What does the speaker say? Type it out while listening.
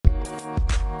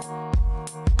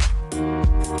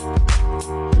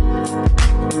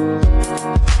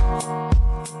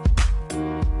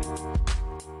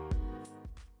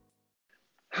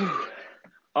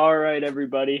right,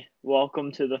 everybody.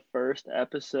 Welcome to the first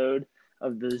episode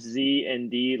of the Z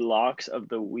and D Locks of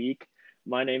the Week.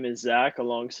 My name is Zach,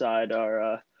 alongside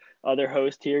our other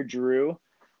host here, Drew.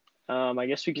 I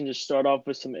guess we can just start off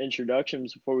with some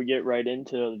introductions before we get right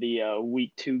into the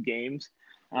Week 2 games.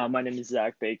 My name is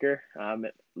Zach Baker. I'm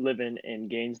living in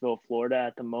Gainesville, Florida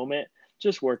at the moment,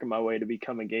 just working my way to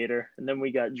become a Gator. And then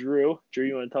we got Drew. Drew,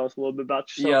 you want to tell us a little bit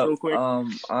about yourself real quick?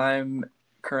 I'm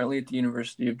currently at the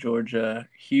University of Georgia.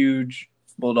 Huge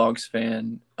Bulldogs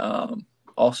fan.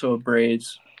 Also a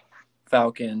Braves,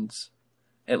 Falcons,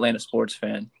 Atlanta sports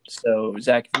fan. So,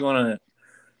 Zach, if you want to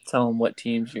tell them what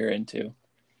teams you're into.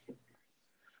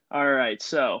 All right,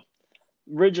 so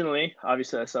originally,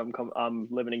 obviously, I'm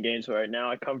living in Gainesville right now.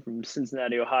 I come from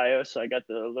Cincinnati, Ohio, so I got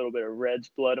the little bit of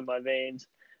Reds blood in my veins.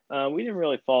 We didn't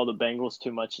really follow the Bengals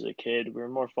too much as a kid. We were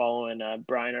more following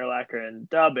Brian Urlacher and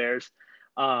the Bears.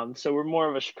 So we're more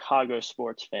of a Chicago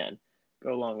sports fan.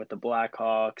 Go along with the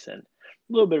Blackhawks and a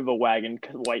little bit of a wagon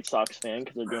White Sox fan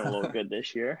because they're doing a little good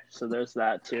this year. So there's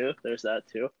that too.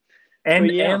 And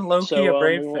low-key a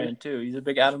Brave fan, too. He's a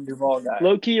big Adam Duvall guy.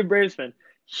 Low-key a Braves fan.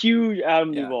 Huge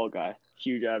Adam Duvall guy.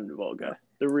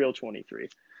 The real 23.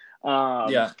 All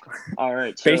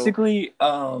right. So basically,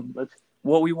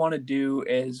 what we want to do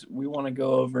is we want to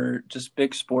go over just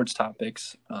big sports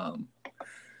topics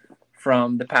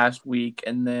from the past week,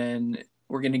 and then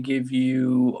we're going to give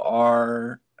you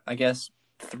our, I guess,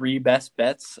 3 best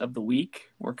bets of the week.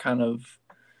 We're kind of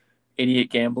idiot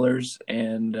gamblers,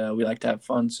 and we like to have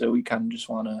fun, so we kind of just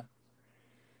want to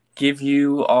give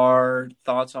you our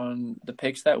thoughts on the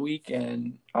picks that week,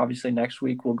 and obviously next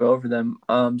week we'll go over them.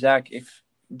 Zach,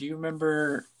 do you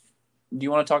want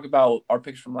to talk about our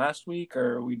picks from last week,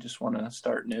 or we just want to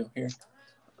start new here?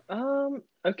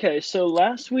 Okay, so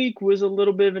last week was a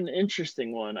little bit of an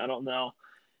interesting one. I don't know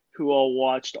who all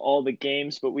watched all the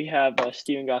games, but we have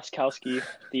Stephen Gostkowski,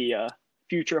 the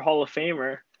future Hall of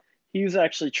Famer. He was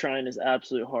actually trying his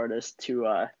absolute hardest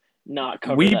to not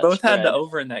cover We that both spread had the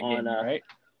over in that game, right?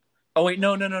 Oh, wait,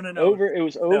 no. Over. It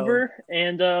was over,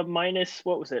 and minus,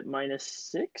 what was it?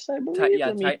 -6, I believe?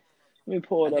 Let me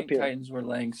pull it up here. Titans were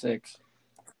laying 6.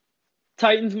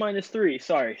 Titans -3.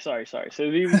 Sorry. So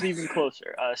he was even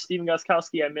closer. Stephen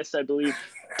Gostkowski, I missed, I believe,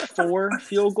 4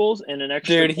 field goals and an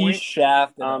extra point. Dude, he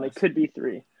shafted us. It could be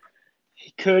 3.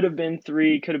 It could have been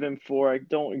 3, could have been 4. I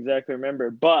don't exactly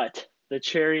remember. But the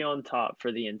cherry on top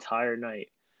for the entire night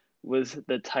was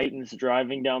the Titans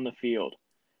driving down the field.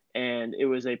 And it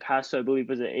was a pass, I believe,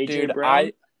 was it A.J.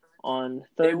 Brown on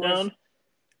third down?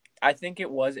 I think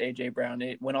it was A.J. Brown.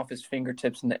 It went off his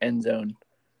fingertips in the end zone.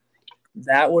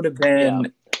 That would have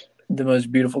been the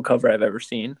most beautiful cover I've ever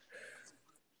seen.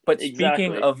 But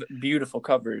speaking of beautiful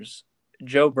covers,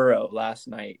 Joe Burrow last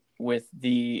night with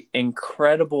the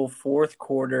incredible fourth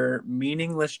quarter,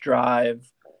 meaningless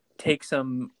drive, takes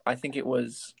him, I think it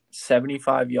was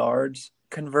 75 yards,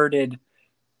 converted,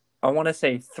 I want to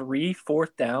say 3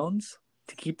 fourth downs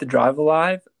to keep the drive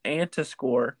alive and to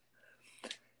score.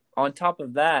 On top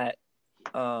of that,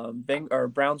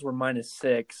 Browns were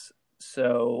 -6.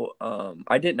 So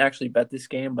I didn't actually bet this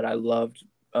game, but I loved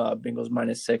Bengals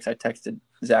 -6. I texted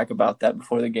Zach about that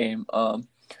before the game.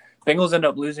 Bengals end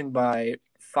up losing by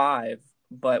 5,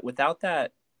 but without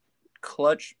that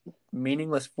clutch,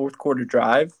 meaningless fourth quarter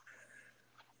drive,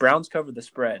 Browns covered the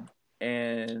spread.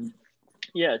 And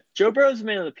yeah, Joe Burrow's a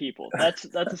man of the people. That's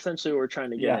essentially what we're trying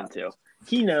to get into.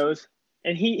 He knows,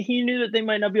 and he knew that they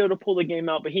might not be able to pull the game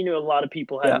out, but he knew a lot of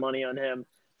people had money on him.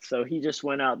 So he just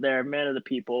went out there, man of the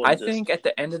people. I think at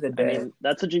the end of the day,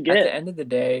 that's what you get. At the end of the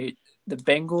day, the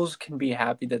Bengals can be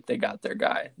happy that they got their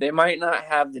guy. They might not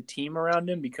have the team around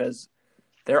him because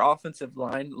their offensive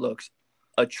line looks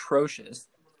atrocious.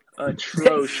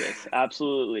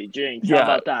 Absolutely. Jinx, how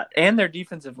about that? And their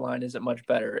defensive line isn't much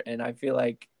better, and I feel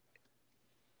like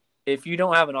if you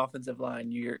don't have an offensive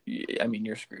line, you're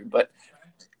screwed. But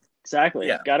exactly,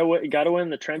 gotta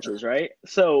win the trenches, right?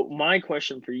 So my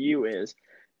question for you is,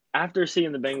 after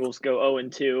seeing the Bengals go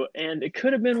 0-2, and it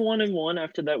could have been 1-1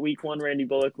 after that Week 1 Randy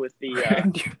Bullock with the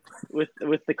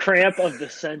with the cramp of the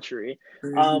century.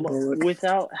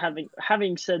 Without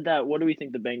having said that, what do we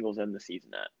think the Bengals end the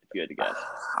season at? If you had to guess,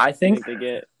 I think they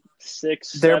get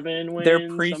 6-7 wins. Their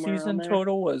preseason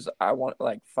total was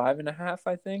 5.5.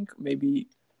 I think maybe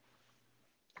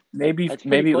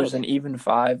it was an even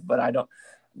 5, but I don't.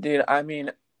 Dude, I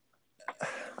mean,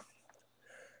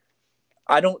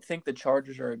 I don't think the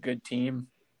Chargers are a good team.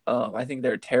 I think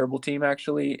they're a terrible team,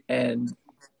 actually. And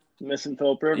missing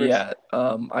Philip Rivers. Yeah.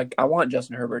 I want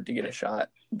Justin Herbert to get a shot,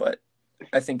 but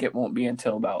I think it won't be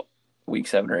until about week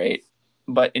 7 or 8.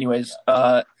 But anyways,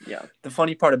 Yeah. the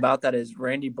funny part about that is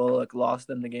Randy Bullock lost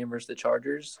them the game versus the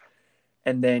Chargers,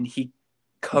 and then he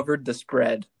covered the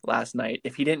spread last night.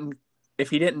 If he didn't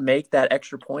make that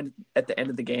extra point at the end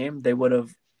of the game, they would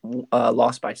have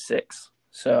lost by 6.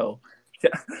 So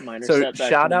Minor so setback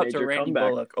shout to the out to major Randy comeback.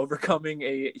 Bullock overcoming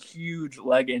a huge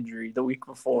leg injury the week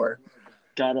before.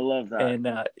 Gotta love that.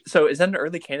 And so is that an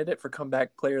early candidate for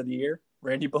comeback player of the year?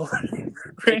 Randy Bullock?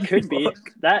 It could be.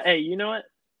 That. Hey, you know what?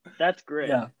 That's great.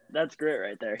 Yeah. That's great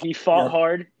right there. He fought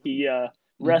hard. He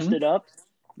rested up,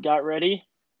 got ready,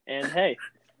 and hey,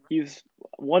 he's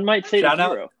one might say the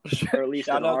hero, or at least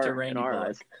shout in out to our Randy Bullock.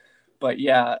 eyes. But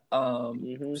yeah,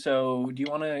 so do you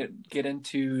want to get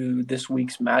into this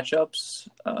week's matchups?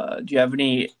 Do you have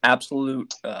any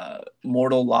absolute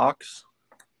mortal locks?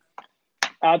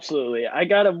 Absolutely. I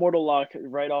got a mortal lock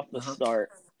right off the start,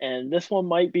 and this one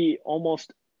might be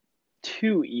almost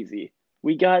too easy.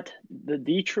 We got the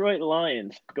Detroit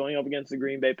Lions going up against the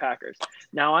Green Bay Packers.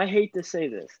 Now, I hate to say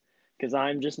this because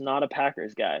I'm just not a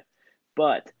Packers guy,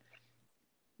 but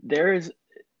there is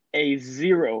a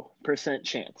 0%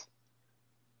 chance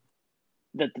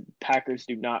that the Packers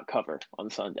do not cover on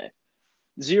Sunday.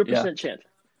 0% chance.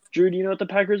 Drew, do you know what the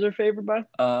Packers are favored by?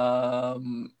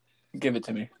 Give it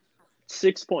to me.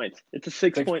 6 points. It's a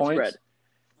 6-point spread.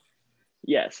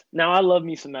 Yes. Now, I love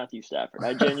me some Matthew Stafford.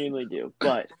 I genuinely do.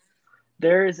 But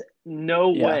there is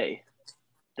no way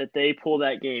that they pull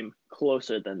that game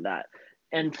closer than that.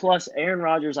 And plus, Aaron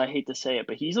Rodgers, I hate to say it,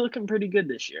 but he's looking pretty good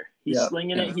this year. He's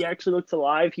slinging it. He actually looks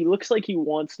alive. He looks like he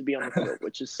wants to be on the field,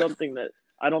 which is something that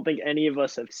I don't think any of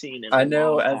us have seen in a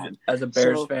long time. As a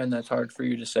Bears fan, that's hard for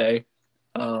you to say.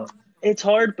 It's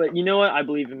hard, but you know what? I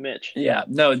believe in Mitch. Yeah,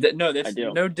 no,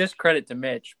 discredit to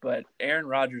Mitch, but Aaron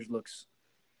Rodgers looks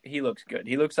good.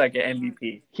 He looks like an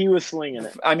MVP. He was slinging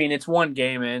it. I mean, it's one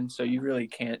game in, so you really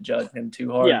can't judge him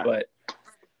too hard. Yeah. But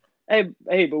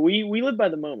but we live by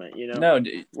the moment, you know.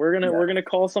 No, we're gonna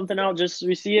call something out just as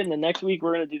we see it, and the next week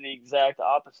we're gonna do the exact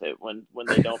opposite when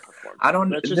they don't perform.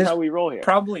 That's just how we roll here.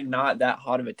 Probably not that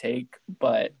hot of a take,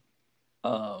 but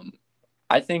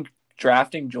I think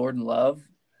drafting Jordan Love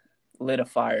lit a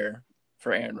fire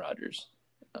for Aaron Rodgers.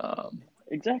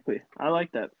 Exactly. I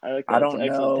like that. I don't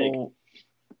know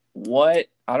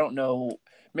I don't know.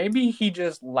 Maybe he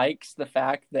just likes the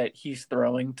fact that he's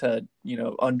throwing to,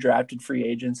 undrafted free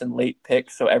agents and late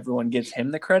picks, so everyone gives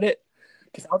him the credit.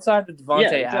 Because outside of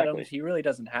Devontae Adams, he really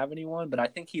doesn't have anyone, but I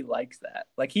think he likes that.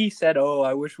 Like he said, "Oh,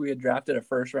 I wish we had drafted a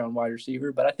first-round wide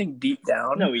receiver," but I think deep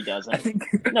down, no, he doesn't.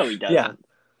 No, he doesn't.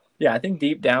 Yeah, I think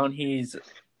deep down he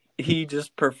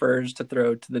just prefers to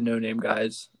throw to the no-name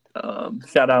guys.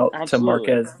 Shout out to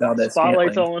Marquez Valdez.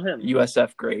 Spotlight's all on him.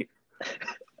 USF great.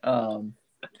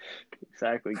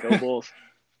 Exactly. Go Bulls.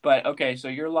 But okay, so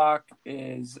your lock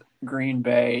is Green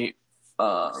Bay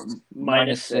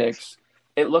 -6.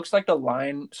 It looks like the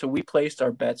line. So we placed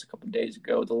our bets a couple of days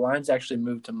ago. The line's actually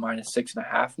moved to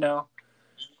 -6.5 now.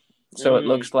 So it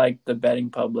looks like the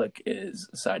betting public is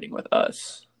siding with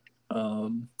us.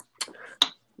 Love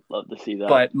to see that.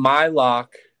 But my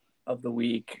lock of the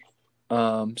week,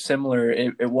 similar.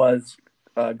 It was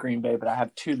Green Bay, but I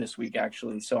have 2 this week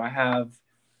actually. So I have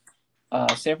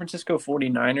San Francisco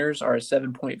 49ers are a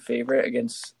 7-point favorite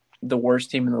against the worst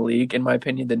team in the league, in my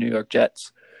opinion, the New York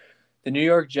Jets. The New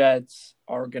York Jets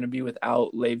are going to be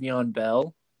without Le'Veon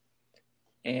Bell.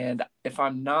 And if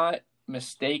I'm not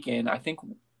mistaken, I think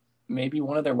maybe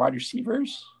one of their wide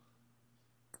receivers.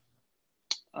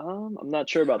 I'm not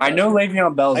sure about that. I know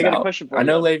Le'Veon Bell's out. I got a question for you. I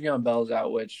know Le'Veon Bell's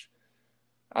out, which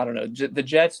I don't know. The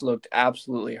Jets looked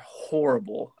absolutely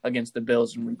horrible against the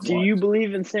Bills in week 1. Do you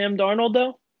believe in Sam Darnold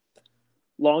though?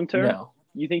 Long term? No.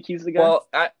 You think he's the guy? Well,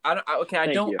 I'm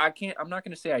not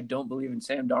going to say I don't believe in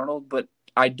Sam Darnold, but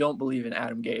I don't believe in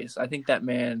Adam Gase. I think that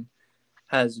man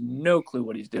has no clue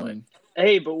what he's doing.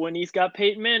 Hey, but when he's got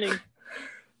Peyton Manning,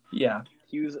 yeah,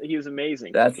 he was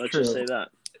amazing. Let's true. Just say that.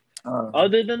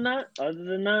 Other than that,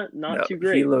 not too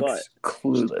great. He looks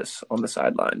clueless on the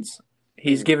sidelines.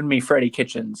 He's giving me Freddie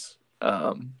Kitchens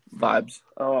vibes.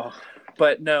 Oh,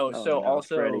 but no. So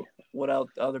also, Freddie. What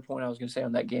else? The other point I was going to say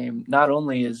on that game, not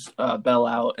only is Bell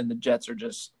out and the Jets are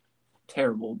just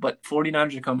terrible, but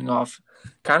 49ers are coming off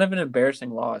kind of an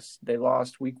embarrassing loss. They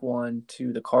lost week 1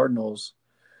 to the Cardinals,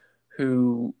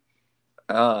 who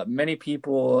many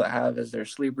people have as their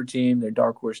sleeper team, their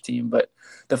dark horse team, but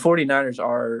the 49ers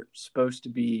are supposed to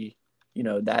be,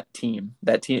 that team.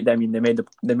 That team. I mean, they made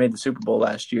the Super Bowl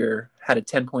last year, had a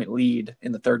 10-point lead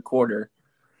in the third quarter.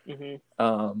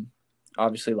 Mm-hmm.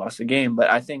 Obviously lost the game, but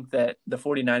I think that the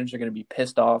 49ers are going to be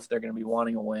pissed off. They're going to be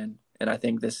wanting a win, and I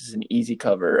think this is an easy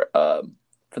cover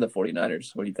for the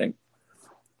 49ers. What do you think?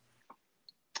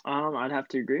 I'd have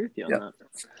to agree with you on that.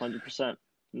 100%.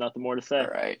 Nothing more to say. All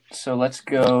right. So let's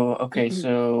go. Okay,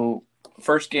 so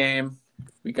first game,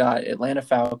 we got Atlanta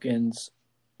Falcons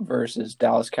versus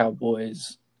Dallas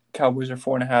Cowboys. Cowboys are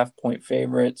 4.5-point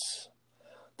favorites.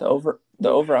 The over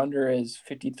under is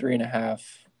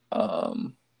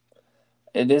 53.5.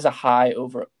 It is a high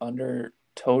over under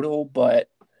total, but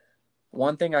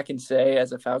one thing I can say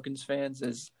as a Falcons fans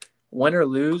is win or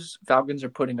lose, Falcons are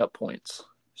putting up points.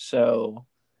 So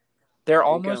they're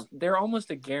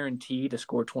almost a guarantee to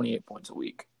score 28 points a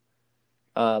week.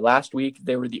 Last week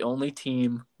they were the only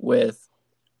team with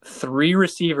 3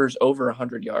 receivers over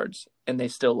 100 yards, and they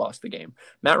still lost the game.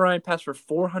 Matt Ryan passed for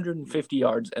 450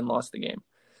 yards and lost the game.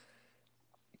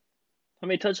 How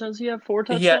many touchdowns do you have? 4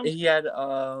 touchdowns? He had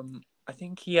I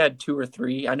think he had 2 or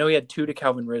 3. I know he had 2 to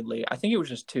Calvin Ridley. I think it was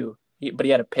just 2. But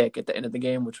he had a pick at the end of the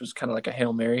game, which was kind of like a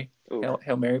Hail Mary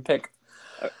pick.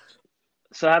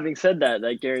 So having said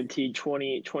that guaranteed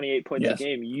 28 points a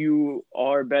game. You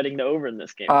are betting the over in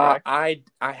this game, correct? I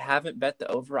haven't bet the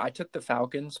over. I took the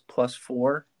Falcons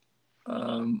 +4.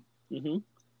 +4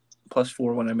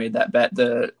 when I made that bet.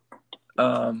 The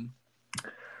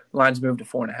lines moved to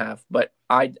 4.5. But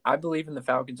I believe in the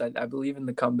Falcons. I believe in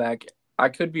the comeback. I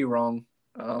could be wrong,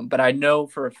 but I know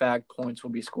for a fact points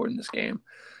will be scored in this game.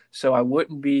 So I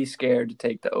wouldn't be scared to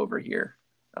take the over here.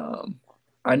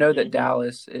 I know that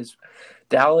Dallas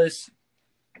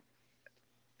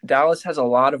has a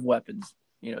lot of weapons.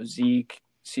 Zeke,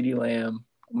 CeeDee Lamb,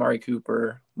 Amari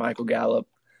Cooper, Michael Gallup.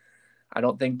 I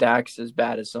don't think Dak's as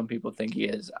bad as some people think he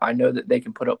is. I know that they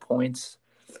can put up points.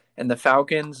 And the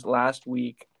Falcons last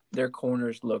week, their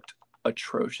corners looked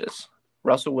atrocious.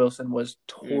 Russell Wilson was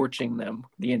torching them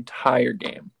the entire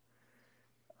game.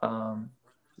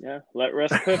 Yeah, let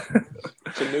Russ cook.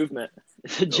 It's a movement.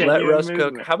 It's a let Russ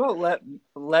movement. cook. How about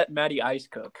let Matty Ice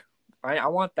cook? I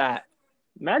want that.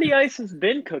 Matty Ice has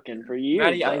been cooking for years.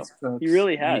 Matty Ice cooks. He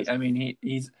really has.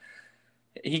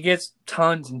 He gets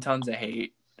tons and tons of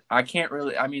hate. I can't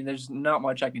really. I mean, there's not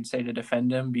much I can say to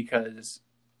defend him because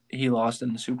he lost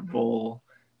in the Super Bowl,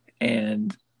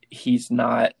 and he's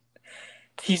never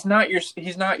going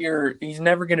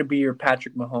to be your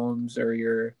Patrick Mahomes or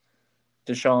your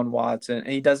Deshaun Watson, and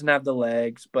he doesn't have the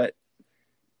legs, but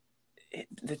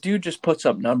the dude just puts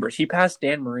up numbers. He passed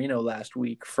Dan Marino last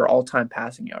week for all-time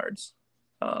passing yards.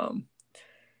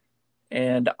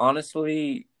 And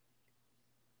honestly,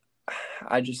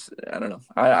 I don't know.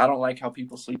 I don't like how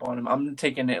people sleep on him. I'm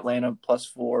taking Atlanta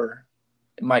 +4.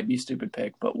 It might be a stupid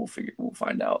pick, but we'll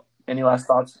find out. Any last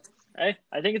thoughts? Hey,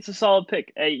 I think it's a solid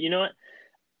pick. Hey, you know what?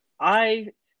 I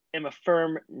am a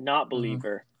firm not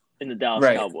believer in the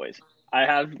Dallas Cowboys. I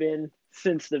have been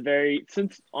since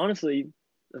honestly,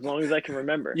 as long as I can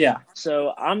remember. Yeah.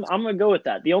 So I'm gonna go with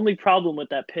that. The only problem with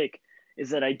that pick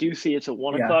is that I do see it's a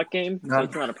 1:00 game, so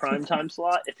it's not a primetime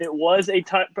slot. If it was a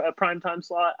primetime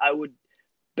slot, I would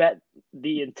bet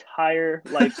the entire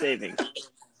life savings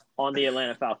on the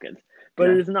Atlanta Falcons. But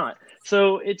it is not.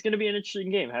 So it's going to be an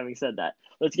interesting game, having said that.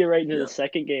 Let's get right into the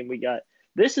second game we got.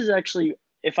 This is actually,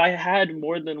 if I had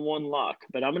more than one lock,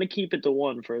 but I'm going to keep it to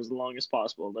one for as long as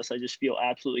possible, unless I just feel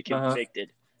absolutely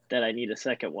convicted that I need a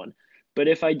second one. But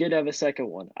if I did have a second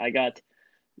one, I got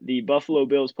the Buffalo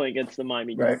Bills playing against the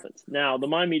Miami Dolphins. Now, the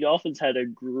Miami Dolphins had a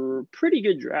pretty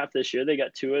good draft this year. They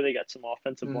got Tua. They got some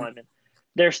offensive linemen.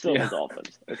 They're still the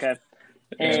Dolphins, okay?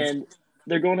 And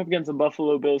they're going up against a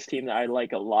Buffalo Bills team that I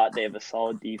like a lot. They have a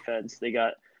solid defense. They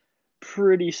got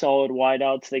pretty solid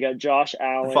wideouts. They got Josh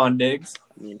Allen. Stephon Diggs.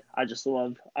 I mean, I just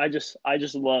love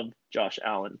Josh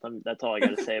Allen. That's all I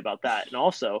got to say about that. And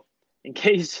also, in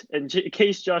case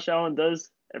Josh Allen does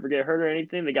ever get hurt or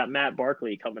anything, they got Matt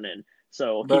Barkley coming in.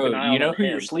 So keep an eye on him. You know who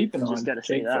you're sleeping on? Just got to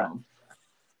say that.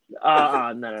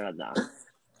 No.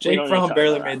 Jake Fromm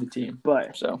barely made the team,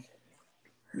 but so.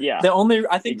 Yeah. The only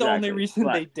reason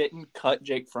they didn't cut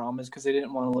Jake Fromm is because they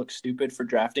didn't want to look stupid for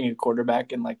drafting a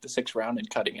quarterback in like the 6th round and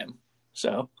cutting him.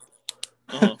 So,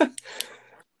 hey,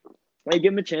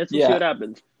 give him a chance. We'll see what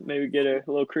happens. Maybe get a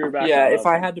little career back. Yeah, if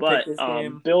I had to pick this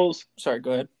game, Bills. Sorry,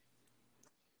 go ahead.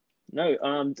 No,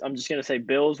 I'm just gonna say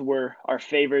Bills were our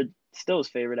favorite, still his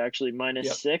favorite actually,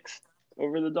 -6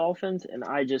 over the Dolphins, and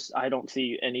I don't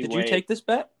see any way. Did you take this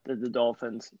bet? That the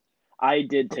Dolphins. I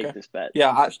did take this bet.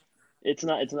 Yeah, It's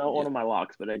not one of my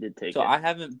locks, but I did take it. So I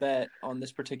haven't bet on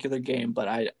this particular game, but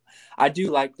I do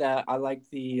like that. I like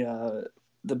the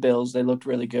Bills. They looked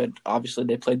really good. Obviously,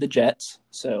 they played the Jets,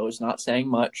 so it's not saying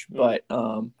much. But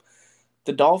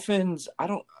the Dolphins, I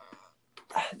don't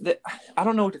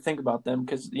know what to think about them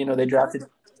because they drafted.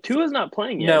 Tua's not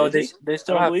playing yet. No, they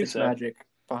still have this magic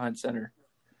behind center.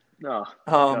 Oh,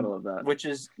 gotta love that. Which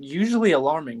is usually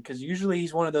alarming because usually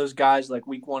he's one of those guys like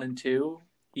week 1 and 2.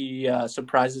 He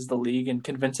surprises the league and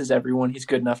convinces everyone he's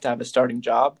good enough to have a starting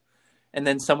job. And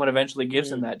then someone eventually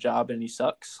gives him that job and he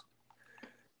sucks.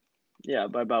 Yeah,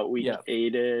 by about week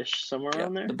 8-ish, somewhere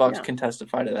around there. The Bucks can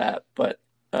testify to that. But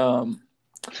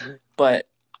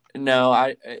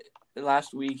no,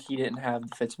 last week he didn't have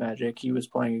the Fitzmagic. He was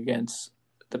playing against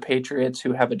the Patriots,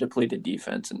 who have a depleted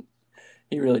defense, and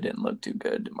he really didn't look too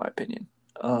good, in my opinion.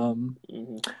 So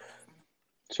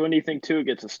when do you think Tua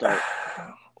gets a start?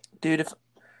 Dude,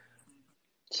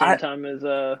 same time as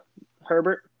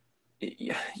Herbert?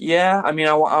 Yeah, I mean,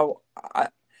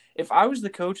 if I was the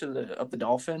coach of the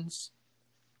Dolphins,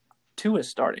 Tua is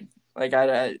starting. Like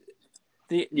I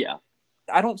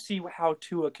don't see how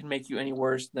Tua can make you any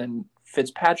worse than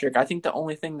Fitzpatrick. I think the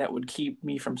only thing that would keep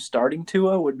me from starting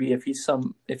Tua would be if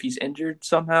he's injured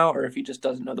somehow, or if he just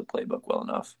doesn't know the playbook well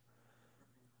enough.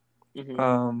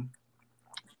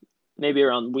 Maybe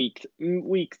around week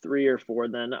 3 or 4.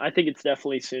 Then I think it's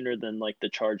definitely sooner than like the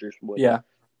Chargers would.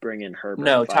 Bring in Herbert.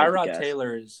 No, Tyrod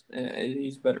Taylor he's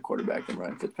a better quarterback than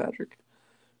Ryan Fitzpatrick.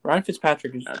 Ryan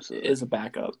Fitzpatrick is a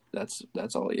backup. That's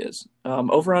all he is.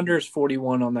 Over under is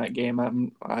 41 on that game.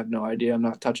 I have no idea. I'm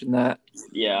not touching that.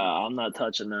 Yeah, I'm not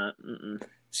touching that.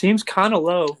 Seems kind of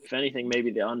low. If anything,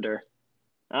 maybe the under.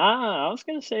 I was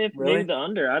gonna say maybe the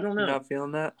under. I don't know. You're not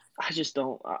feeling that? I just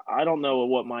don't. I don't know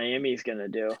what Miami's gonna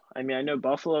do. I mean, I know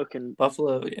Buffalo can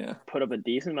put up a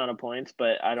decent amount of points,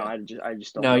 but I don't. I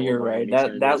just don't. No, know you're right.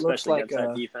 That looks like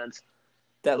that defense.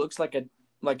 That looks like a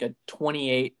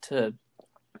 28-6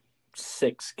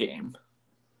 game.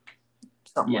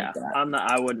 Something like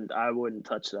that. I wouldn't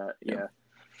touch that. Yeah.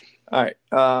 All right.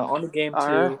 On to game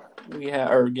 2,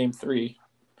 game 3.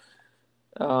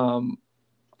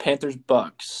 Panthers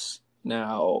Bucks.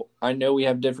 Now, I know we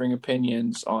have differing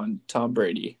opinions on Tom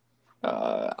Brady.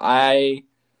 I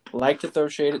like to throw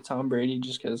shade at Tom Brady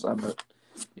just because I'm a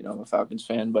Falcons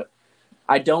fan, but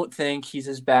I don't think he's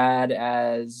as bad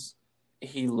as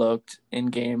he looked in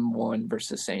game 1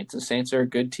 versus Saints. The Saints are a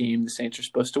good team. The Saints are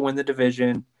supposed to win the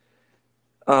division.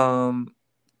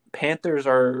 Panthers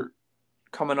are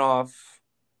coming off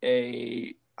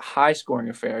a high-scoring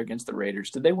affair against the Raiders.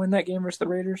 Did they win that game versus the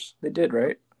Raiders? They did,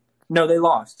 right? No, they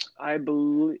lost. I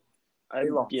believe they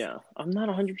lost. Yeah, I'm not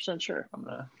 100% sure. I'm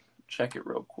going to check it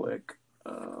real quick.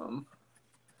 But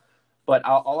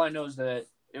all I know is that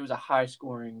it was a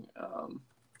high-scoring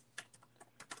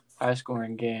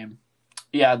game.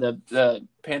 Yeah, the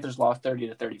Panthers lost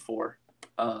 30-34.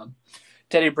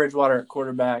 Teddy Bridgewater at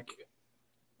quarterback.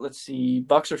 Let's see.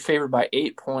 Bucks are favored by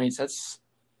 8 points. That's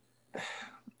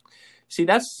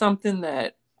something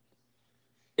that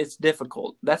it's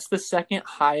difficult. That's the second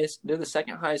highest. They're the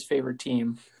second highest favored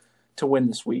team to win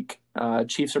this week.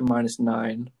 Chiefs are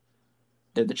 -9.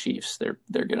 They're the Chiefs. They're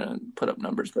gonna put up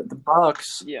numbers, but the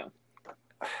Bucks. Yeah.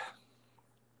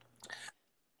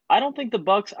 I think the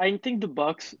Bucks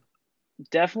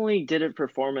definitely didn't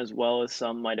perform as well as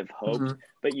some might have hoped,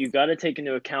 but you got to take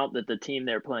into account that the team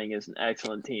they're playing is an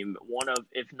excellent team, one of,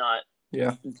 if not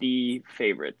the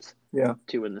favorites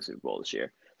to win the Super Bowl this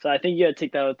year. So I think you got to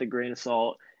take that with a grain of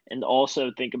salt, and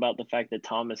also think about the fact that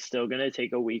Tom is still going to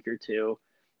take a week or two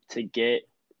to get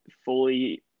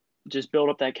fully just build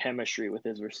up that chemistry with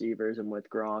his receivers and with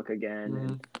Gronk again.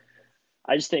 And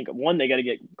I just think, one, they got to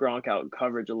get Gronk out in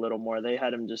coverage a little more. They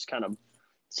had him just kind of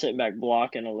sitting back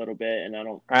blocking a little bit, and I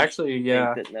don't think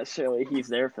that necessarily he's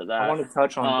there for that. I want to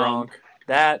touch on Gronk.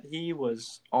 That he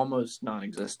was almost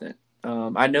non-existent.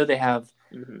 I know they have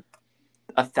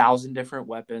 1,000 different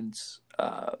weapons,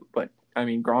 but I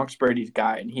mean Gronk's Brady's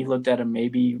guy, and he looked at him.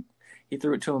 Maybe he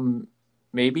threw it to him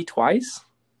maybe twice.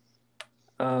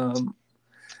 I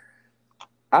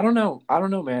don't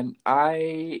know, man.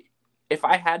 If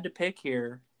I had to pick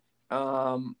here,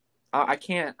 I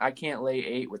can't lay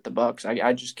 8 with the Bucks.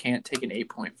 I just can't take an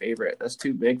 8-point favorite. That's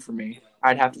too big for me.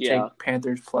 I'd have to take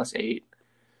Panthers +8.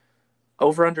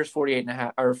 Over under is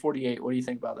 48.5 or 48. What do you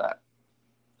think about that?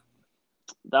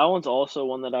 That one's also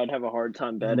one that I'd have a hard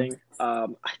time betting. I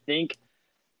think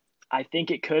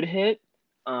it could hit.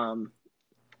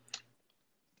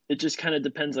 It just kind of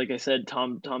depends. Like I said,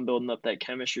 Tom building up that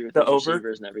chemistry with the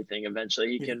receivers and everything.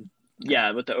 Eventually, he can.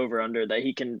 Yeah, with the over under that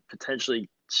he can potentially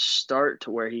start to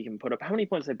where he can put up. How many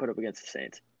points they put up against the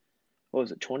Saints? What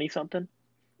was it, 20 something?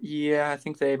 Yeah, I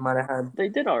think they might have had. They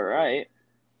did all right.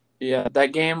 Yeah,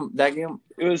 that game. It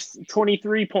was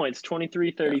 23 points,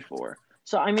 23-34. Yeah.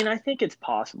 So I mean, I think it's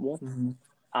possible.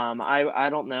 I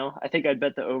don't know. I think I'd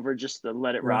bet the over just to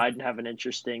let it ride and have an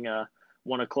interesting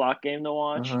 1:00 game to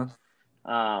watch.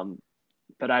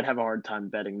 but I'd have a hard time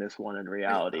betting this one in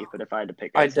reality. But if I had to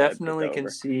pick, I I'd definitely pick the can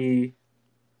over. see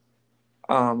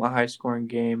a high-scoring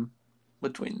game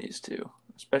between these two,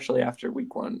 especially after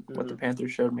week one, what the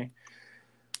Panthers showed me.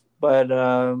 But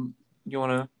you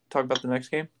want to talk about the next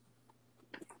game?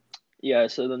 Yeah,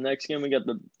 so the next game we got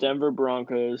the Denver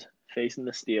Broncos facing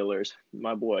the Steelers.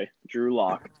 My boy, Drew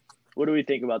Lock. What do we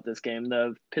think about this game?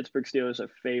 The Pittsburgh Steelers are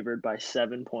favored by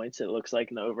 7 points, it looks like,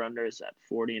 and the over-under is at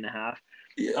 40.5.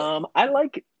 Yeah. I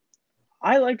like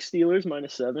Steelers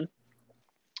 -7.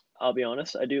 I'll be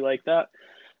honest. I do like that.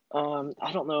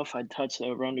 I don't know if I'd touch the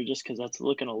over-under just because that's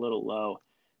looking a little low.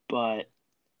 But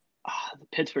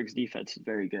Pittsburgh's defense is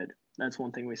very good. That's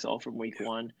one thing we saw from week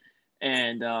one.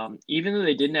 And even though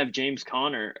they didn't have James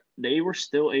Conner, they were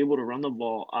still able to run the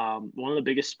ball. One of the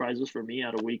biggest surprises for me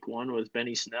out of week one was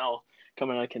Benny Snell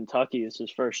coming out of Kentucky. It's his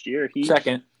first year.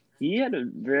 Second. He had a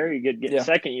very good game. Yeah.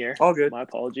 Second year. All good. My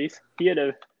apologies. He had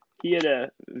a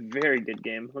very good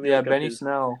game. Let me Yeah, look Benny up his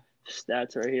Snell.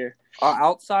 stats right here.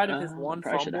 Outside of his one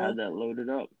I should have had fumble, that loaded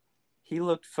up. he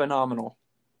looked phenomenal.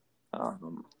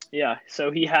 Yeah,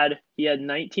 so he had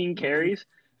 19 carries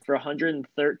for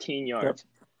 113 yards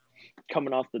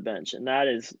coming off the bench, and that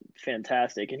is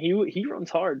fantastic. And he runs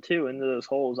hard too into those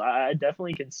holes. I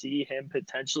definitely can see him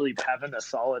potentially having a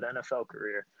solid NFL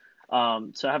career.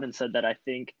 So having said that, I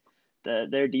think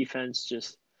that their defense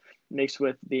just mixed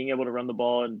with being able to run the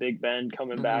ball and Big Ben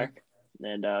coming back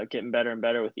and getting better and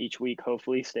better with each week,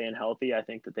 hopefully staying healthy, I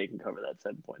think that they can cover that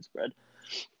 7-point spread.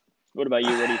 What about you?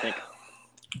 What do you think?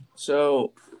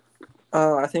 So,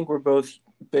 I think we're both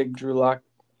big Drew Lock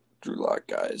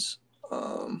guys.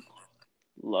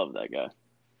 Love that guy.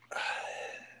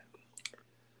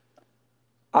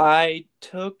 I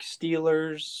took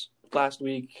Steelers last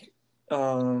week,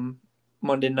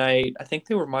 Monday night. I think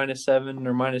they were -7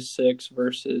 or -6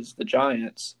 versus the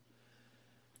Giants.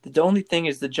 The only thing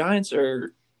is the Giants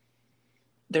are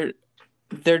they're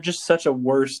just such a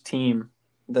worse team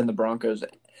than the Broncos.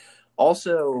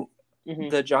 Also,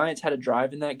 the Giants had a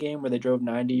drive in that game where they drove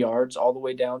 90 yards all the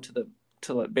way down to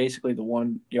basically the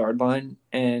 1 yard line,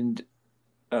 and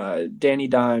Danny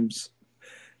Dimes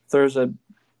throws a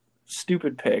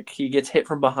stupid pick. He gets hit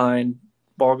from behind,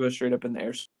 ball goes straight up in the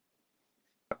air.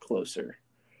 Closer.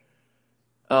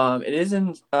 It is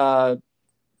in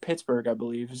Pittsburgh, I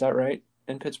believe. Is that right?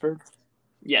 In Pittsburgh?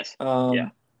 Yes. Yeah.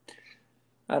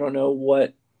 I don't know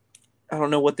what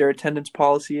their attendance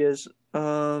policy is.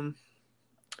 I'm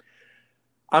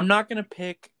not gonna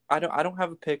pick. I don't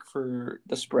have a pick for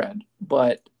the spread,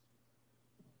 but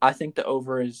I think the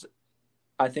over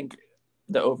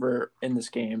in this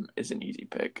game is an easy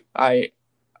pick. I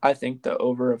think the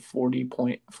over of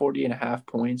 40.5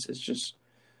 points is just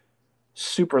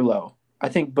super low. I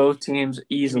think both teams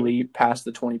easily pass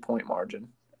the 20-point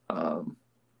margin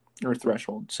or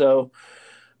threshold. So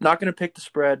I'm not going to pick the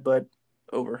spread, but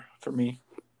over for me.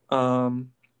 Sounds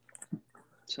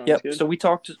good. So we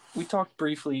talked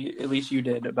briefly, at least you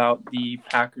did, about the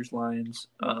Packers-Lions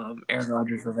Aaron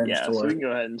Rodgers revenge tour. So we can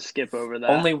go ahead and skip over that.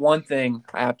 Only one thing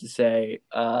I have to say.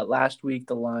 Last week,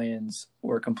 the Lions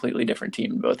were a completely different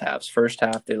team in both halves. First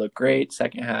half, they looked great.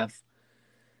 Second half,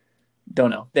 don't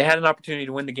know. They had an opportunity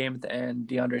to win the game at the end.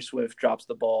 DeAndre Swift drops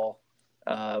the ball.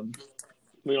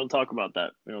 We don't talk about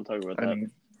that. I mean,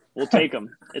 we'll take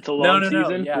them. It's a long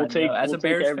season. Yeah, we'll take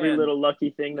every little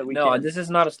lucky thing that we can. No, this is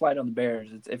not a slight on the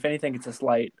Bears. If anything, it's a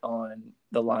slight on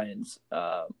the Lions.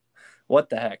 What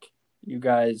the heck? You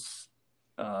guys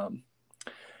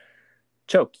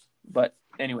choked. But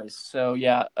anyways, so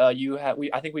yeah, I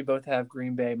think we both have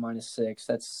Green Bay -6.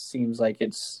 That seems like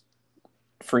it's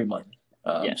free money.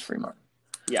 Yes. It's free money.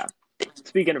 Yeah.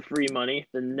 Speaking of free money,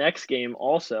 the next game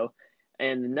also,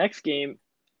 and the next game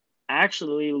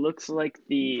actually looks like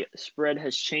the spread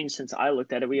has changed since I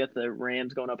looked at it. We got the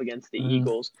Rams going up against the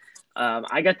Eagles.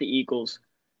 I got the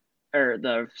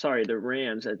the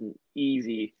Rams at an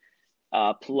easy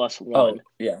 +1. Oh,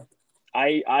 yeah.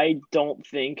 I don't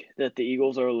think that the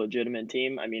Eagles are a legitimate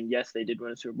team. I mean, yes, they did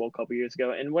win a Super Bowl a couple years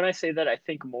ago. And when I say that, I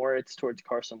think more it's towards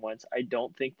Carson Wentz. I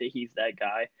don't think that he's that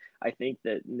guy. I think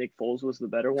that Nick Foles was the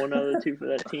better one out of the two for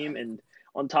that team. And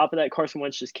on top of that, Carson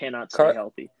Wentz just cannot stay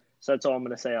healthy. So that's all I'm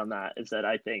going to say on that is that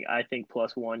I think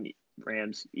 +1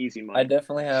 Rams, easy money. I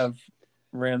definitely have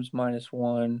Rams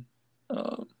 -1.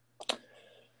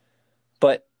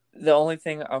 But the only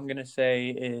thing I'm going to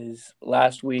say is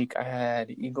last week I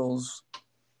had Eagles,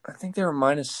 I think they were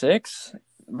 -6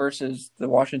 versus the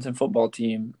Washington football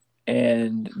team,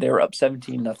 and they were up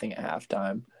 17-0 at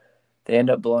halftime. They end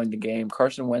up blowing the game.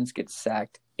 Carson Wentz gets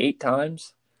sacked 8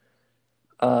 times.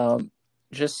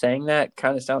 Just saying that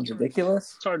kind of sounds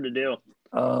ridiculous. It's hard to do.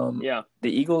 Yeah. The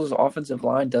Eagles' offensive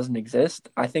line doesn't exist.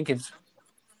 I think if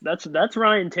That's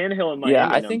Ryan Tannehill in yeah,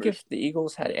 Miami I think numbers. if the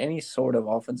Eagles had any sort of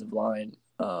offensive line,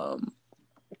 I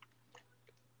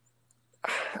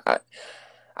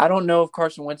don't know if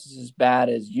Carson Wentz is as bad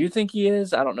as you think he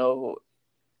is. I don't know.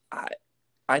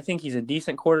 I think he's a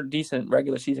decent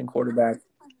regular season quarterback.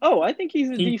 Oh, I think he's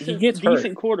a He gets hurt.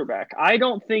 decent quarterback. I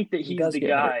don't think that He he's does the get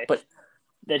hurt, guy but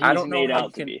that I he's don't know made how you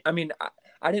out to can. be. I mean,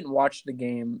 I didn't watch the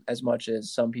game as much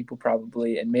as some people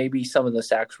probably, and maybe some of the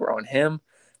sacks were on him.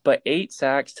 But 8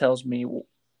 sacks tells me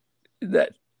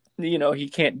that he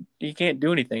can't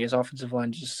do anything. His offensive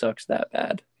line just sucks that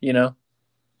bad. Mm-hmm.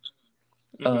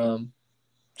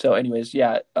 So, anyways,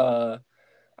 yeah.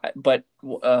 But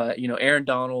Aaron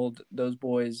Donald, those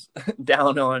boys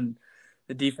down on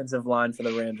the defensive line for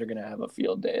the Rams are going to have a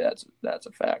field day. That's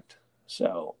a fact.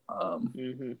 So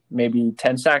maybe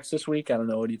 10 sacks this week. I don't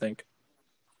know. What do you think?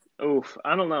 Oof,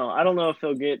 I don't know. I don't know if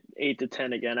he'll get 8 to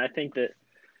 10 again. I think that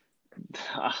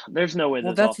there's no way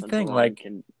this That's the offensive thing. line Like,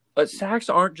 can. but sacks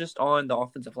aren't just on the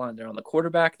offensive line; they're on the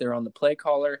quarterback. They're on the play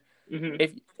caller. Mm-hmm.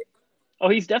 If Oh,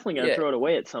 he's definitely going to yeah, throw it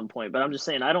away at some point. But I'm just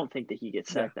saying, I don't think that he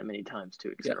gets yeah, sacked that many times 2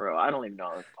 weeks yeah. in a row. I don't even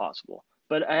know if it's possible.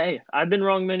 But hey, I've been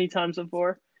wrong many times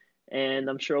before, and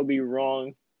I'm sure I'll be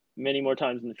wrong many more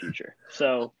times in the future.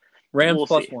 So Rams we'll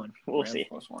plus see. one. We'll Rams see.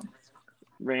 plus one.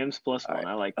 Rams plus All one.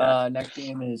 right. I like that. Next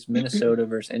game is Minnesota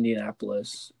versus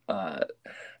Indianapolis.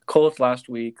 Colts last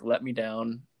week let me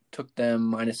down. Took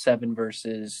them -7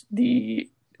 versus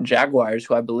the Jaguars,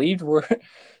 who I believed were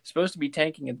supposed to be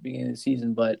tanking at the beginning of the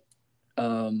season, but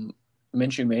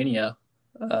Minshew Mania.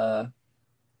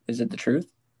 Is it the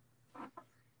truth?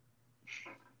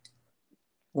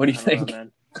 What do you think? Know,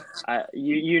 man. I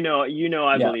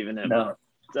believe in him. No.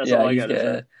 That's all I gotta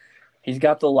say. He's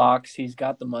got the locks. He's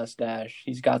got the mustache.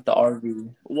 He's got the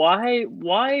RV.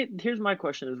 Why? Here's my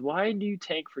question: Is why do you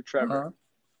tank for Trevor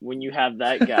when you have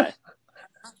that guy?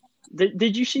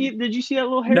 Did you see that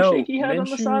little hair shake he had on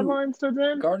the sidelines towards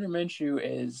the end? Gardner Minshew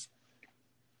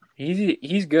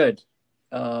he's good.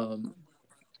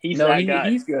 He's that guy.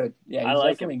 He's good. Yeah, he's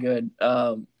definitely good.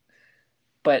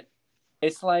 But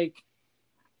it's like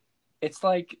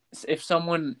if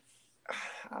someone,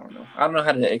 I don't know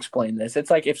how to explain this. It's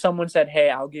like if someone said, "Hey,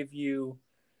 I'll give you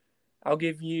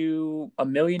 $1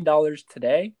 million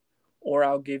today, or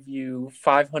I'll give you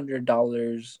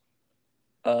 $500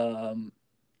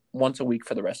 once a week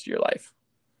for the rest of your life."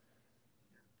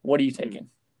 What are you taking?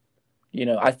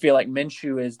 I feel like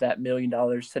Minshew is that $1 million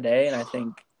today, and I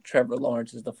think Trevor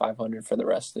Lawrence is the 500 for the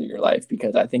rest of your life,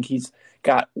 because I think he's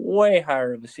got way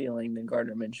higher of a ceiling than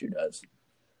Gardner Minshew does.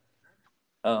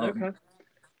 Okay.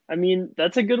 I mean,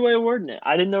 that's a good way of wording it.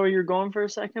 I didn't know where you were going for a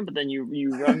second, but then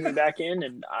you run me back in,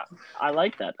 and I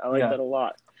like that. I like that a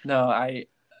lot. No,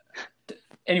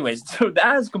 anyways, so that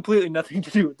has completely nothing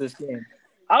to do with this game.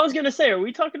 I was going to say, are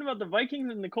we talking about the Vikings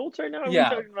and the Colts right now? Or are we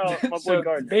talking about my boy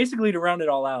Gardner? Basically, to round it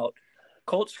all out,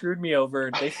 Colts screwed me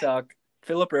over. They suck.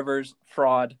 Phillip Rivers,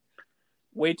 fraud.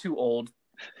 Way too old.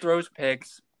 Throws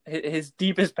picks. His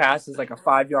deepest pass is like a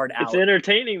 5-yard out. It's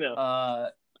entertaining, though.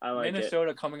 I like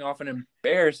Minnesota coming off an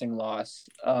embarrassing loss.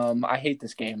 I hate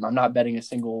this game. I'm not betting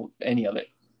any of it.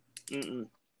 I'm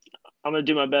going to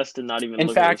do my best to not even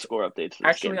look at the score updates for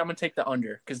this game. I'm going to take the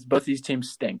under because both these teams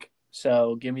stink.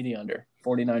 So give me the under.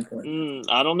 49 points.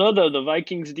 I don't know, though. The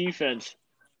Vikings defense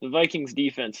is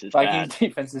bad.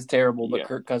 Defense is terrible, but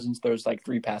Kirk Cousins throws like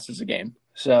 3 passes a game.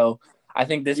 So I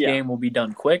think this game will be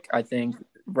done quick. I think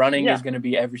running is going to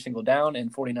be every single down,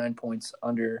 and 49 points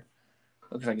under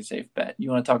looks like a safe bet. You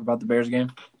want to talk about the Bears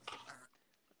game?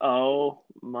 Oh,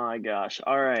 my gosh.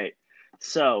 All right.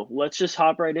 So let's just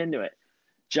hop right into it.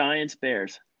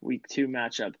 Giants-Bears, week 2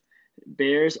 matchup.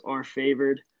 Bears are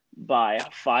favored by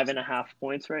 5.5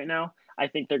 points right now. I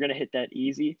think they're going to hit that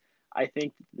easy. I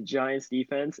think the Giants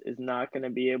defense is not going to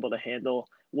be able to handle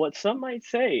what some might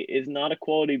say is not a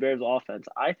quality Bears offense.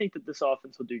 I think that this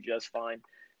offense will do just fine.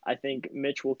 I think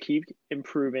Mitch will keep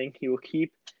improving. He will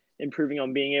keep improving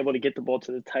on being able to get the ball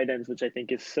to the tight ends, which I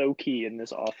think is so key in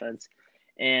this offense.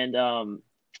 And,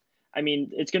 I mean,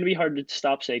 it's going to be hard to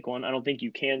stop Saquon. I don't think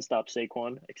you can stop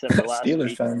Saquon except for last Steelers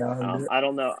week. found out. I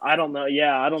don't know.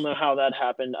 Yeah, I don't know how that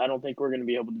happened. I don't think we're going to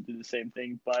be able to do the same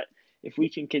thing. But if we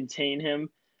can contain him,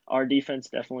 our defense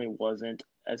definitely wasn't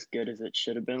as good as it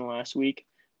should have been last week.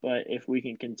 But if we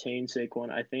can contain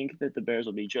Saquon, I think that the Bears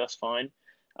will be just fine.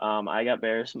 I got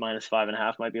Bears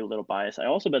 -5.5. Might be a little biased. I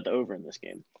also bet the over in this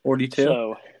game. 42.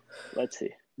 So let's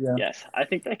see. Yeah. Yes, I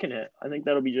think that can hit. I think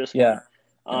that'll be just fine. Yeah.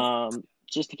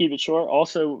 Just to keep it short,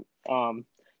 also,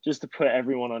 just to put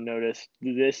everyone on notice,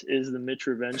 this is the Mitch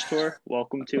Revenge Tour.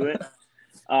 Welcome to it.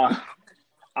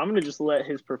 I'm going to just let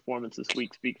his performance this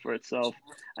week speak for itself.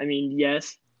 I mean,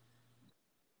 yes,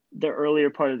 the earlier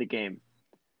part of the game,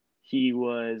 he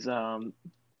was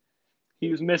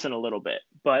missing a little bit,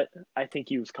 but I think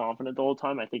he was confident the whole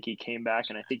time. I think he came back,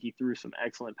 and I think he threw some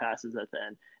excellent passes at the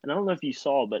end. And I don't know if you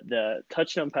saw, but the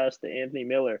touchdown pass to Anthony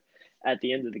Miller at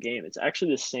the end of the game, it's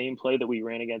actually the same play that we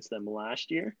ran against them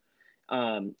last year.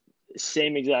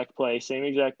 Same exact play, same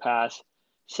exact pass,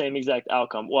 same exact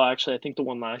outcome. Well, actually, I think the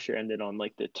one last year ended on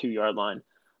like the 2 yard line,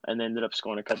 and they ended up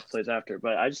scoring a couple plays after.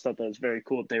 But I just thought that was very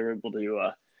cool that they were able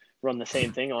to run the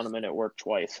same thing on him, and it worked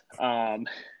twice.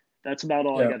 That's about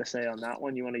all I got to say on that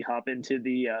one. You want to hop into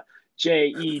the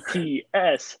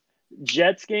Jets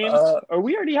Jets game? Or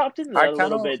we already hopped into that a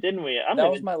little bit, didn't we?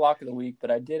 That was my lock of the week,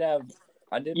 but I did kind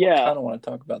of want to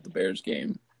talk about the Bears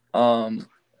game.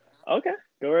 Okay,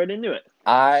 go right into it.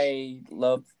 I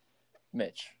love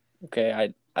Mitch.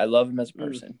 Okay, I love him as a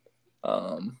person.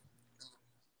 Oh,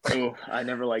 I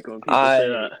never like when people say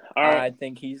that. All right. I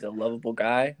think he's a lovable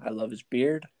guy. I love his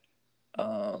beard.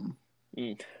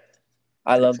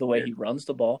 I love the way he runs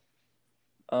the ball.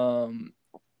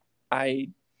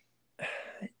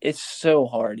 It's so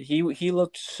hard. He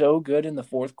looked so good in the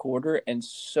fourth quarter and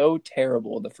so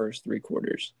terrible the first three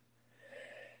quarters.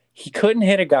 He couldn't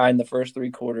hit a guy in the first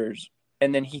three quarters,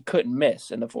 and then he couldn't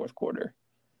miss in the fourth quarter.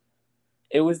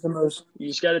 It was the most. You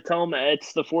just got to tell him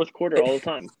it's the fourth quarter all the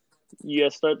time. You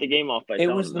got to start the game off by telling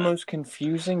him. It was the most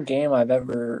confusing game I've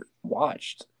ever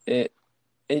watched. It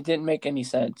didn't make any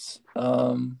sense.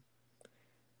 So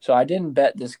I didn't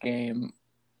bet this game.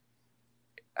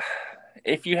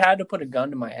 If you had to put a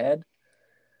gun to my head,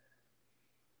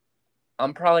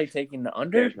 I'm probably taking the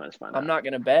under. I'm not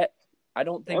going to bet. I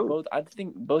don't think both. I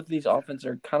think both of these offenses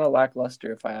are kind of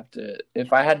lackluster. If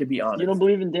I had to be honest, you don't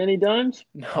believe in Danny Dimes?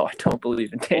 No, I don't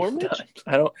believe in Danny Dimes.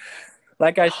 I don't.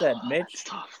 Like I said, Mitch,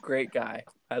 great guy.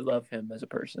 I love him as a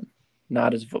person,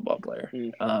 not as a football player.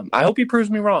 I hope he proves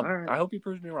me wrong. Right. I hope he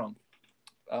proves me wrong.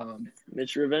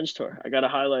 Mitch Revenge Tour. I got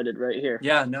it highlighted right here.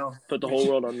 Yeah, no. Put the whole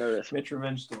world on notice. Mitch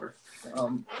Revenge Tour.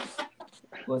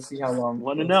 Let's see how long.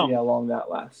 Want to know? See how long that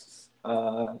lasts.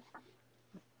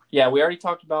 Yeah, we already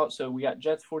talked about. So we got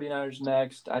Jets 49ers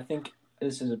next. I think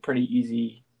this is a pretty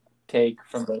easy take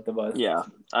from both of us. Yeah,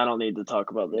 I don't need to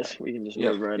talk about this. We can just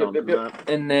move right on from that.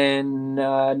 And then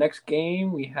next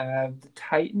game we have the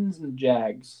Titans and the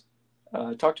Jags.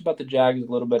 Talked about the Jags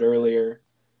a little bit earlier.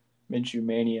 Minshew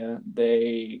Mania.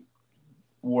 They're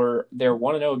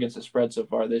 1-0 against the spread so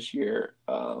far this year.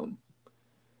 They're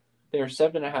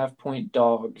 7.5-point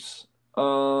dogs.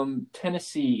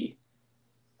 Tennessee.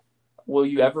 Will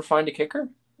you ever find a kicker?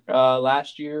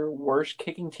 Last year, worst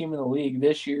kicking team in the league.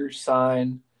 This year,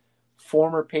 signed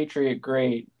former Patriot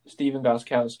great Stephen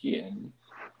Gostkowski, and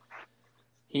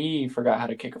he forgot how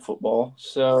to kick a football.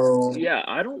 So yeah,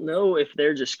 I don't know if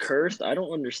they're just cursed. I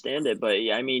don't understand it, but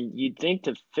I mean, you'd think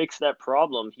to fix that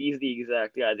problem, he's the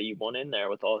exact guy that you want in there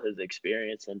with all his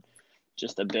experience and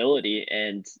just ability.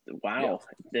 And wow,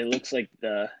 it looks like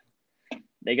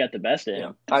they got the best of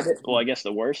him. I guess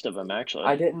the worst of him, actually.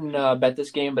 I didn't bet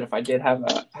this game, but if I did have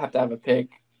to have a pick,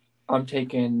 I'm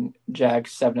taking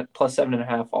Jags plus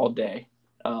 7.5 all day.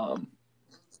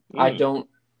 I don't.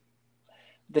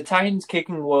 The Titans'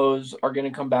 kicking woes are going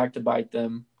to come back to bite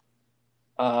them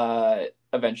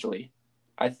eventually.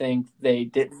 I think they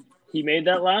did. He made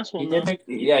that last one. He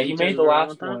made the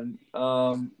last one.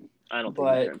 I don't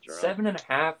think. But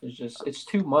 7.5 is it's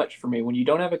too much for me. When you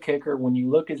don't have a kicker, when you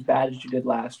look as bad as you did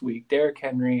last week, Derrick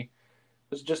Henry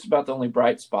was just about the only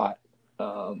bright spot.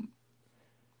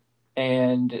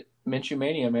 And Minshew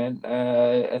Mania, man,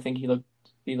 I think he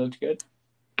looked good.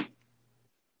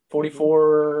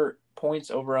 44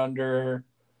 points over under.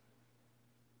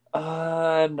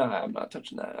 I'm not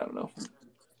touching that. I don't know.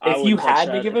 If you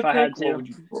had to give a pick,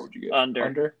 what would you give?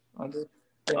 Under.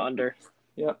 Yeah. Under.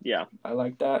 Yep. Yeah. I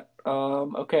like that.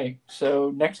 Okay,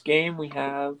 so next game we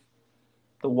have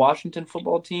the Washington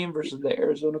football team versus the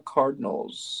Arizona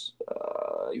Cardinals.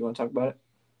 You want to talk about it?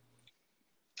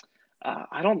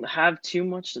 I don't have too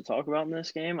much to talk about in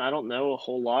this game. I don't know a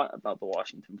whole lot about the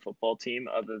Washington football team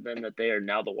other than that they are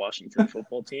now the Washington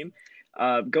football team.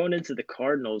 Going into the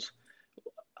Cardinals,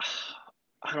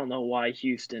 I don't know why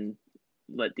Houston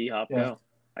let D-Hop go.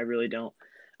 I really don't.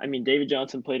 I mean, David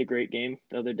Johnson played a great game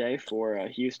the other day for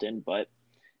Houston, but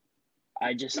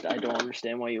I don't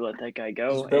understand why you let that guy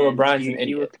go. Bill O'Brien's an idiot.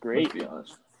 He looked great. Let's be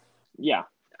honest. Yeah,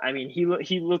 I mean,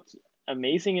 he looked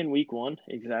amazing in week one.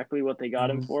 Exactly what they got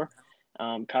him for.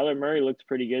 Kyler Murray looked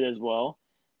pretty good as well,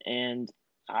 and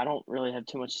I don't really have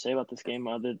too much to say about this game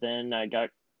other than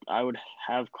I would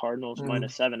have Cardinals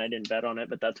 -7. I didn't bet on it,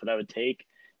 but that's what I would take.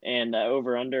 And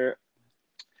over under,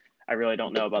 I really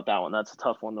don't know about that one. That's a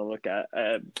tough one to look at.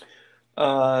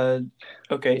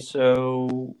 Okay,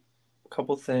 so a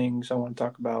couple things I want to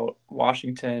talk about.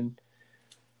 Washington.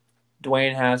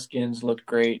 Dwayne Haskins looked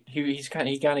great. He kind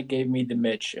of gave me the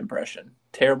Mitch impression.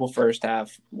 Terrible first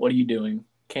half. What are you doing?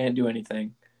 Can't do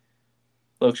anything.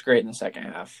 Looks great in the second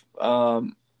half.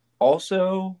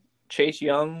 Also, Chase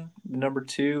Young, number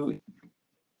 2,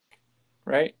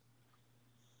 right?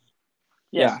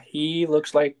 Yes. Yeah, he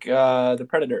looks like the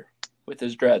Predator with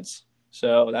his dreads.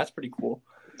 So that's pretty cool.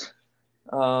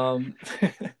 I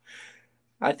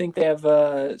think they have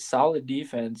a solid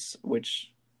defense,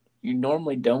 which you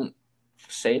normally don't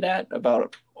say that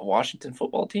about a Washington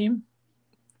football team,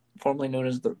 formerly known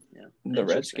as the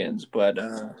Redskins. But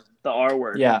the R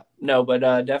word. Yeah, no, but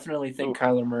definitely think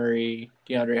Kyler Murray,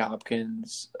 DeAndre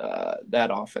Hopkins, that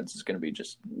offense is going to be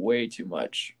just way too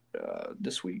much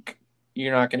this week.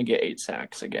 You're not going to get 8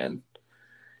 sacks again.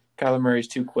 Kyler Murray's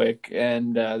too quick,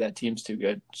 and that team's too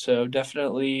good. So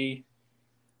definitely,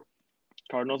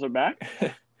 Cardinals are back.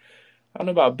 I don't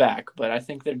know about back, but I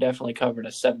think they're definitely covering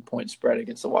a 7-point spread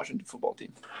against the Washington football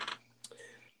team.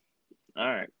 All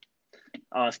right.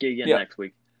 I'll ask you again next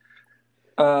week.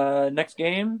 Next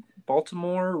game,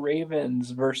 Baltimore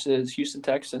Ravens versus Houston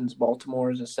Texans.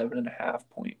 Baltimore is a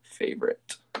 7.5-point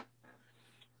favorite.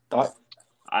 Thought?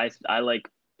 I like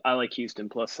Houston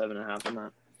plus 7.5 on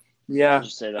that. Yeah. I'll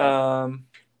just say that.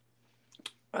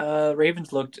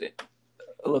 Ravens looked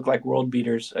like world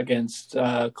beaters against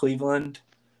Cleveland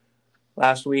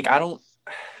last week. I don't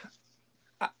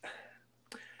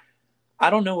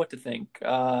know what to think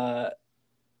about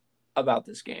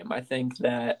this game. I think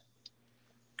that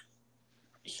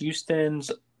Houston,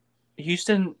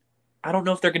 I don't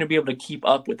know if they're going to be able to keep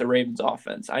up with the Ravens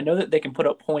offense. I know that they can put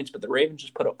up points, but the Ravens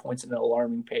just put up points at an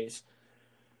alarming pace.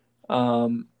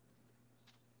 I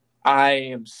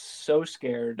am so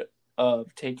scared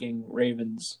of taking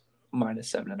Ravens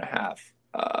minus 7.5.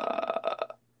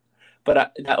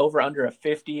 But that over under a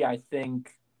 50, I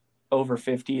think over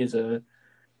 50 is it's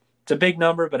a big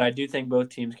number, but I do think both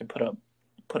teams can put up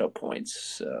points.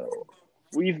 So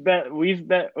we've bet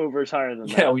overs higher than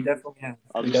that. Yeah, we definitely have.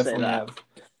 I'll just say that.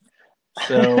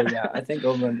 So yeah, I think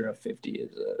over under a 50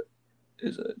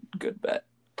 is a good bet.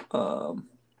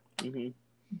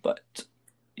 But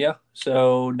yeah,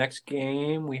 so next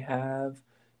game we have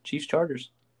Chiefs Chargers.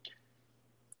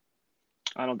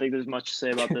 I don't think there's much to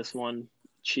say about this one.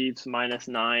 Chiefs minus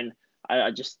 9.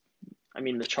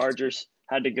 The Chargers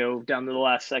had to go down to the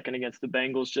last second against the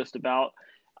Bengals just about.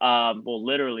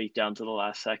 Literally down to the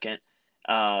last second.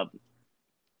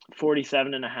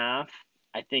 47.5.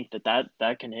 I think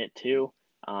that can hit too.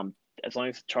 As long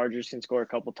as the Chargers can score a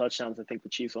couple touchdowns, I think the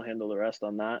Chiefs will handle the rest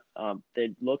on that.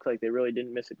 They look like they really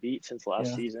didn't miss a beat since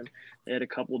last season. They had a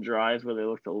couple drives where they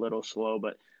looked a little slow,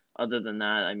 but other than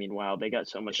that, wow, they got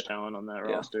so much talent on that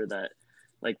roster that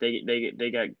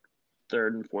they got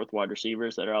third and fourth wide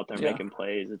receivers that are out there making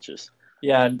plays. It's just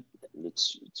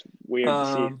it's weird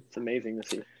to see. It's amazing to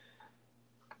see.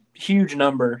 Huge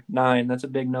number, 9. That's a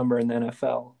big number in the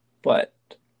NFL, but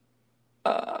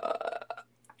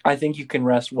I think you can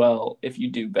rest well if you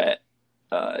do bet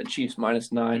Chiefs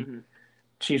minus 9. Mm-hmm.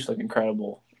 Chiefs look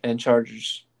incredible, and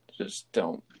Chargers just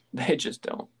don't. They just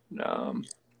don't.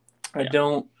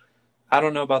 I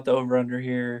don't know about the over-under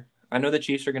here. I know the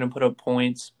Chiefs are going to put up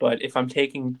points, but if I'm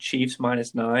taking Chiefs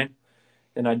minus 9,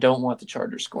 then I don't want the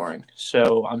Chargers scoring.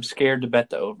 So I'm scared to bet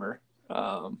the over.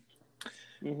 So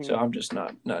I'm just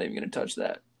not even going to touch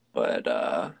that.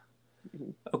 But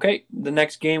okay, the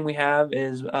next game we have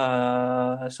is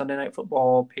Sunday Night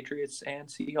Football, Patriots and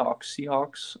Seahawks.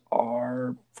 Seahawks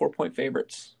are 4-point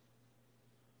favorites.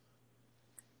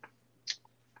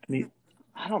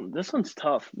 This one's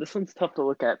tough. This one's tough to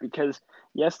look at because,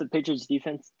 yes, the Patriots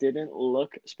defense didn't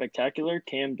look spectacular.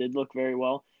 Cam did look very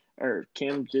well. Or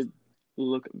Cam did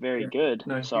look very good.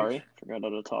 Nice. Sorry, forgot how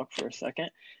to talk for a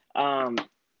second. The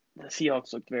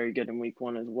Seahawks looked very good in week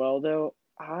 1 as well, though.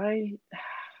 I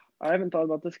haven't thought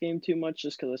about this game too much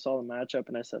just because I saw the matchup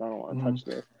and I said I don't want to touch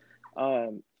this.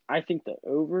 I think the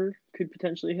over could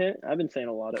potentially hit. I've been saying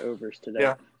a lot of overs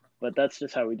today, but that's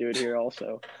just how we do it here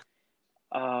also.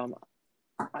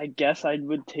 I guess I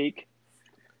would take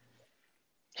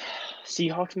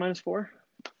Seahawks minus 4.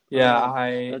 Yeah,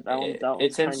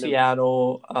 it's in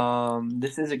Seattle.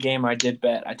 This is a game I did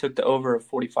bet. I took the over of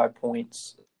 45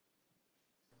 points.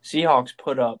 Seahawks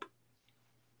put up.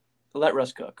 Let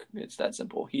Russ cook. It's that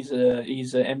simple. He's a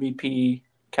MVP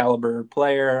caliber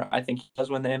player. I think he does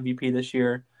win the MVP this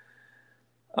year.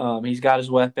 He's got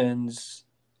his weapons.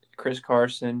 Chris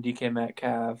Carson, DK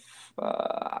Metcalf.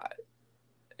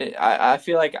 I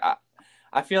feel like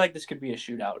I feel like this could be a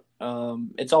shootout.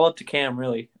 It's all up to Cam,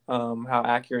 really, how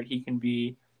accurate he can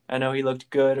be. I know he looked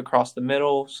good across the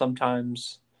middle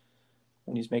sometimes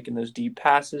when he's making those deep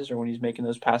passes or when he's making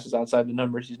those passes outside the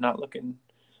numbers. He's not looking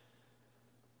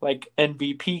like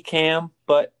MVP Cam,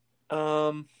 but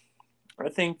I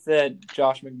think that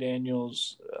Josh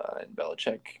McDaniels and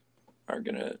Belichick are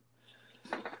going to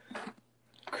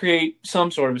create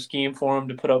some sort of a scheme for him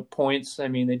to put up points. I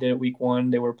mean, they did it week 1.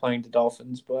 They were playing the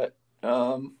Dolphins, but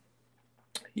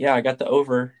yeah, I got the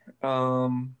over. I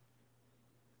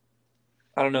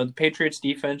don't know. The Patriots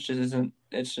defense just isn't.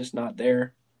 It's just not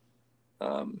there.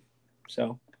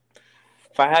 So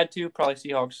if I had to, probably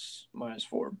Seahawks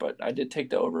 -4, but I did take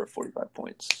the over at 45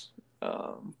 points.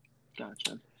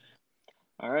 Gotcha.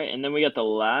 All right, and then we got the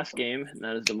last game, and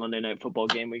that is the Monday Night Football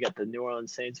game. We got the New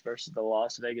Orleans Saints versus the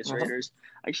Las Vegas Raiders.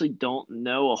 I actually don't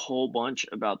know a whole bunch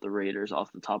about the Raiders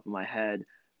off the top of my head,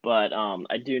 but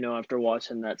I do know after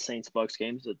watching that Saints-Bucks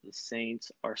game that the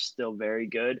Saints are still very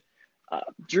good.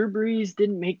 Drew Brees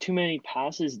didn't make too many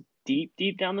passes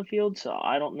deep down the field, so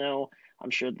I don't know. I'm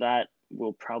sure that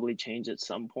will probably change at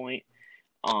some point.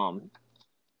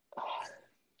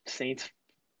 Saints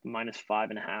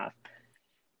 -5.5.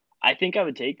 I think I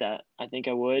would take that. I think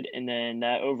I would. And then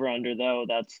that over under though,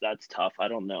 that's tough. I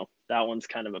don't know. That one's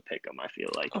kind of a pick 'em, I feel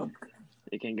like.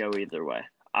 It can go either way.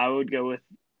 I would go with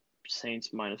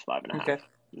Saints -5.5. Okay.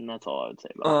 And that's all I would say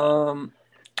about that.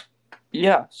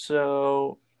 Yeah,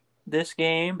 so this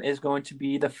game is going to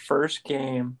be the first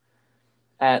game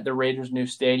at the Raiders' new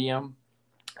stadium.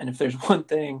 And if there's one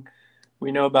thing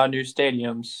we know about new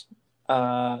stadiums,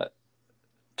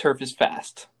 turf is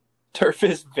fast. Turf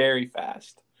is very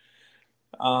fast.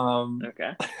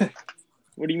 Okay.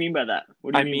 What do you mean by that?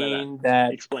 What do you mean by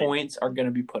that? Explain. Points are going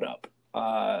to be put up.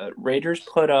 Raiders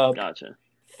put up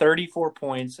 34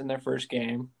 points in their first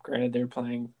game. Granted, they're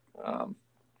playing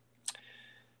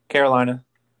Carolina,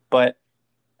 but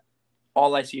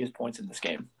all I see is points in this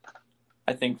game.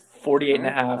 I think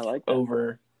 48.5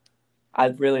 over. I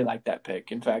really like that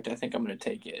pick. In fact, I think I'm going to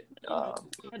take it.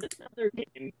 Another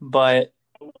game. But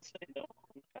I will say though,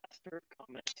 faster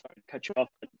comment. Sorry to cut you off.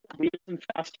 But we had some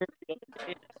faster the other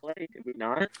day in LA, did we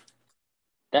not?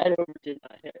 That over did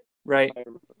not hit. Right.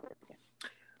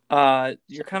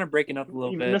 You're kind of breaking up a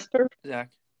little bit,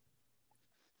 Zach.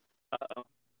 Uh-oh.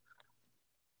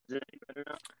 Is it any better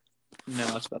now?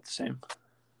 No, it's about the same.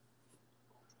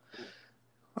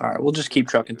 All right, we'll just keep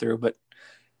trucking through. But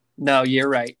no, you're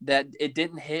right. That it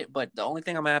didn't hit, but the only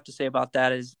thing I'm going to have to say about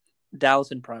that is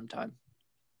Dallas in primetime.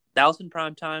 Dallas in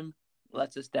primetime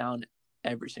lets us down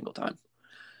every single time.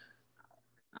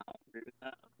 I'll agree with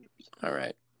that. All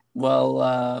right.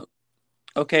 Well,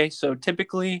 okay, so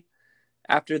typically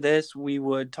after this, we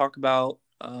would talk about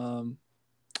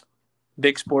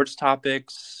big sports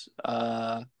topics,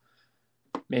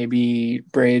 maybe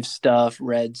Braves stuff,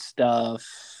 Red stuff,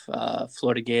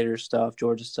 Florida Gators stuff,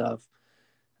 Georgia stuff.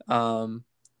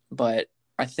 But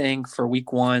I think for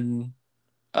week 1,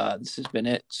 this has been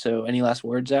it. So any last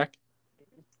words, Zach?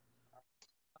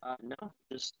 No,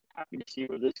 just happy to see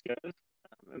where this goes.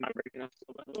 Am I breaking up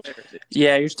still, by the way?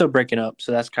 Yeah, you're still breaking up,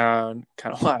 so that's kind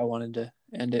of why I wanted to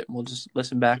end it. We'll just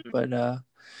listen back, but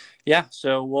yeah.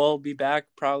 So we'll be back.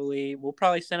 We'll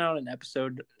probably send out an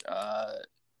episode.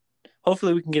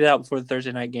 Hopefully, we can get it out before the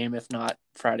Thursday night game, if not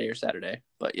Friday or Saturday.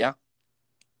 But yeah,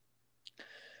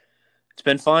 it's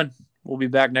been fun. We'll be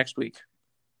back next week.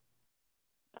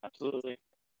 Absolutely.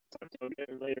 Talk to you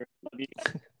later. Love you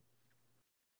guys.